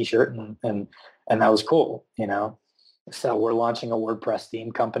Misfit, a t-shirt, and that was cool, So we're launching a WordPress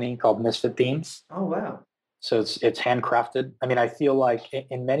theme company called Misfit Themes. Oh, wow. So it's handcrafted. I mean, I feel like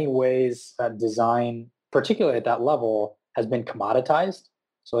in many ways, design, particularly at that level, has been commoditized.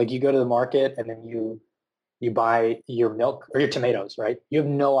 So like you go to the market and then you buy your milk or your tomatoes, right? You have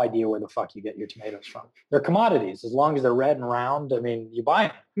no idea where the fuck you get your tomatoes from. They're commodities. As long as they're red and round, I mean, you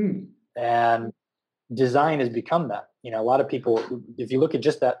buy them. And design has become that. A lot of people, if you look at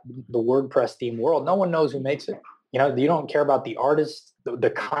just the WordPress theme world, no one knows who makes it. You don't care about the artist, the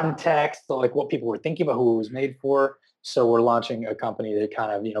context, like what people were thinking about, who it was made for. So we're launching a company that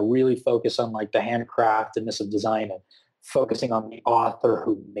kind of, really focus on like the handcraftedness of design and focusing on the author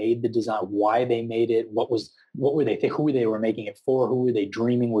who made the design, why they made it, what were they think, who they were making it for, who were they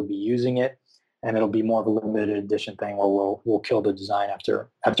dreaming would be using it. And it'll be more of a limited edition thing where we'll kill the design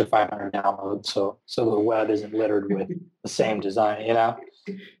after 500 downloads. So the web isn't littered with the same design,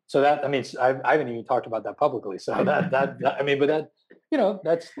 So that, I mean, I haven't even talked about that publicly. So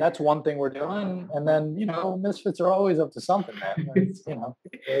that's one thing we're doing. And then, Misfits are always up to something, man.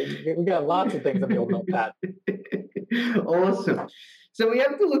 We got lots of things on the old notepad. Awesome. So we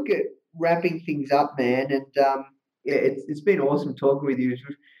have to look at wrapping things up, man. And it's been awesome talking with you.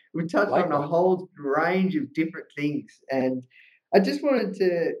 We've touched on a whole range of different things, and I just wanted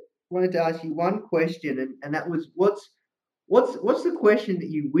to ask you one question, and that was what's the question that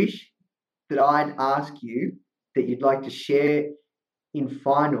you wish that I'd ask you that you'd like to share in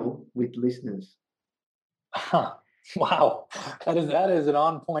final with listeners? Wow, that is an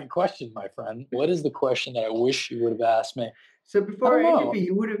on-point question, my friend. What is the question that I wish you would have asked me? So before our interview,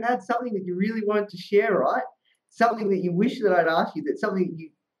 you would have had something that you really wanted to share, right? Something that you wish that I'd asked you, that's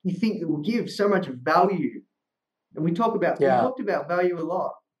something you think that will give so much value. And we talked about value a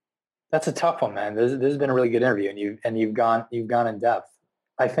lot. That's a tough one, man. This has been a really good interview, and you've gone in depth.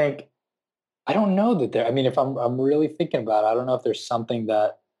 I think, I don't know that there, I mean, if I'm really thinking about it, I don't know if there's something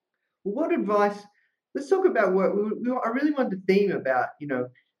that. Well, what advice, let's talk about work. I really wanted to theme about,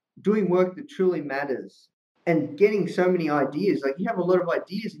 doing work that truly matters and getting so many ideas. Like, you have a lot of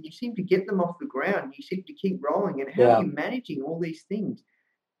ideas and you seem to get them off the ground. You seem to keep rolling. And how are you managing all these things?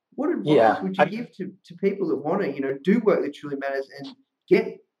 What advice would you give to people that want to, do work that truly matters and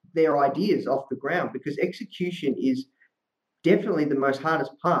get their ideas off the ground? Because execution is definitely the most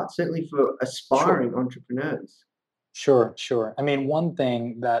hardest part, certainly for aspiring entrepreneurs. Sure. I mean, one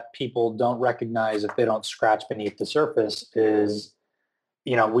thing that people don't recognize if they don't scratch beneath the surface is,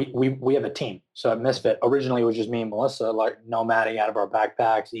 we have a team. So at Misfit, originally it was just me and Melissa, like nomading out of our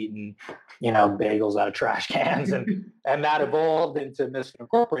backpacks, eating, bagels out of trash cans, and that evolved into Misfit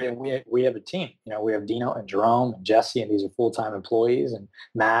Incorporated. And we have a team. We have Dino and Jerome and Jesse, and these are full-time employees, and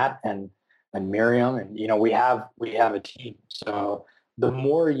Matt and Miriam, and we have a team. So the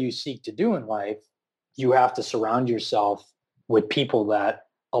more you seek to do in life, you have to surround yourself with people that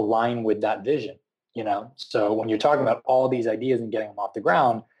align with that vision. So when you're talking about all these ideas and getting them off the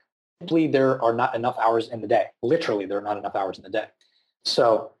ground, simply there are not enough hours in the day. Literally, there are not enough hours in the day.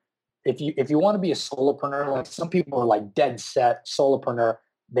 So if you want to be a solopreneur, like some people are like dead set solopreneur,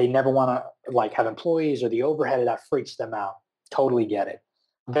 they never want to like have employees or the overhead, that freaks them out. Totally get it.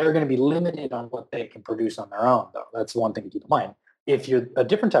 They're going to be limited on what they can produce on their own, though. That's one thing to keep in mind. If you're a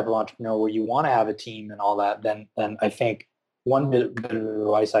different type of entrepreneur where you want to have a team and all that, then I think one bit of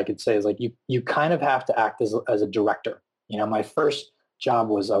advice I could say is like you kind of have to act as a director. You know, my first job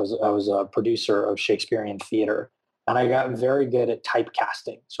was I was a producer of Shakespearean theater, and I got very good at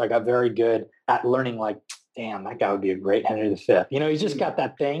typecasting. So I got very good at learning like, damn, that guy would be a great Henry V. You know, he's just got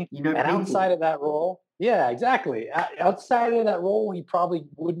that thing. You know, and outside of that role, yeah, exactly. Outside of that role, he probably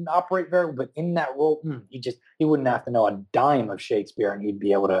wouldn't operate very well. But in that role, he wouldn't have to know a dime of Shakespeare, and he'd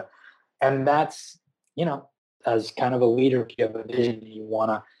be able to. And that's, you know, as kind of a leader, if you have a vision, you want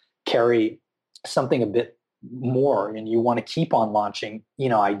to carry something a bit more, and you want to keep on launching, you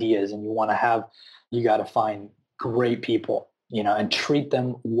know, ideas, and you got to find great people, you know, and treat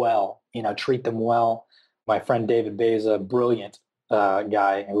them well. My friend David Beza, brilliant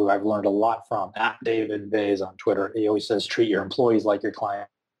guy who I've learned a lot from, at David Bays on Twitter. He always says, treat your employees like your client.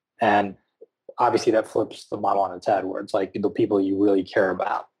 And obviously that flips the model on its head, where it's like the people you really care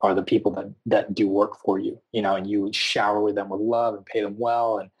about are the people that do work for you, you know, and you shower with them with love and pay them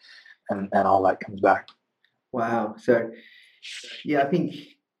well, and all that comes back. Wow. So I think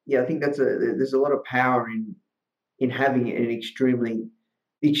there's a lot of power in having an extremely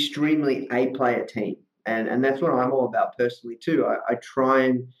A-player team. And that's what I'm all about personally too. I try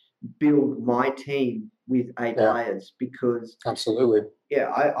and build my team with A players because absolutely.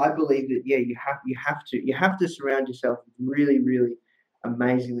 Yeah, I believe that you have to surround yourself with really, really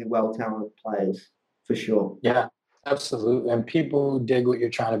amazingly well talented players for sure. Yeah, absolutely. And people who dig what you're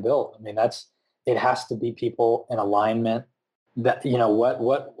trying to build. I mean, it has to be people in alignment that, you know,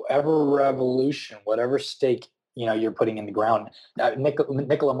 whatever revolution, whatever stake, you know, you're putting in the ground.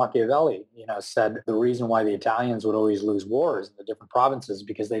 Niccolo Machiavelli, you know, said the reason why the Italians would always lose wars in the different provinces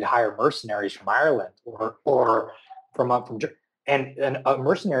because they'd hire mercenaries from Ireland or from Germany. And a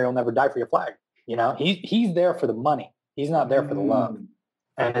mercenary will never die for your flag. You know, he's there for the money. He's not there for the love.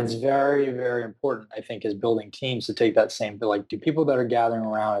 And it's very, very important, I think, as building teams to take that same, like, do people that are gathering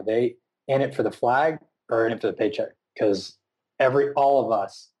around, are they in it for the flag or in it for the paycheck? Because all of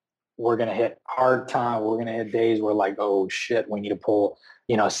us, we're going to hit hard time. We're going to hit days where like, oh shit, we need to pull,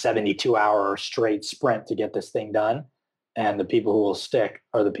 you know, a 72-hour straight sprint to get this thing done. And the people who will stick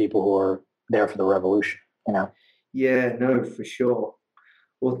are the people who are there for the revolution, you know? Yeah, no, for sure.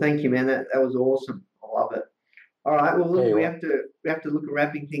 Well, thank you, man. That was awesome. I love it. All right. Well, look, we have to look at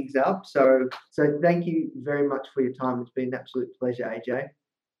wrapping things up. So thank you very much for your time. It's been an absolute pleasure, AJ.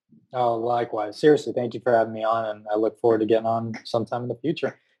 Oh, likewise. Seriously, thank you for having me on, and I look forward to getting on sometime in the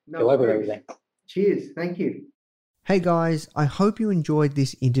future. No, with everything. Cheers. Thank you. Hey guys, I hope you enjoyed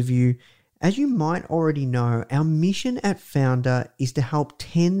this interview. As you might already know, our mission at Foundr is to help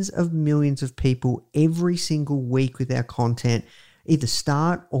tens of millions of people every single week with our content, either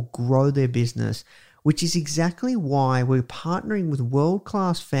start or grow their business, which is exactly why we're partnering with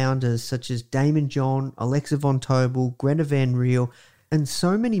world-class founders such as Damon John, Alexa Von Tobel, Greta Van Riel, and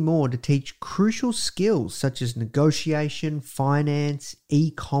so many more to teach crucial skills such as negotiation, finance,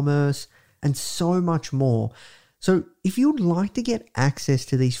 e-commerce, and so much more. So if you'd like to get access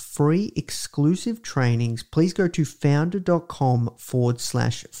to these free exclusive trainings, please go to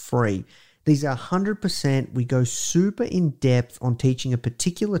foundr.com/free. These are 100%. We go super in depth on teaching a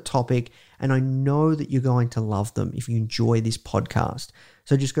particular topic, and I know that you're going to love them if you enjoy this podcast.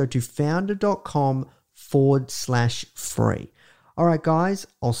 So just go to foundr.com/free. All right, guys,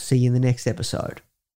 I'll see you in the next episode.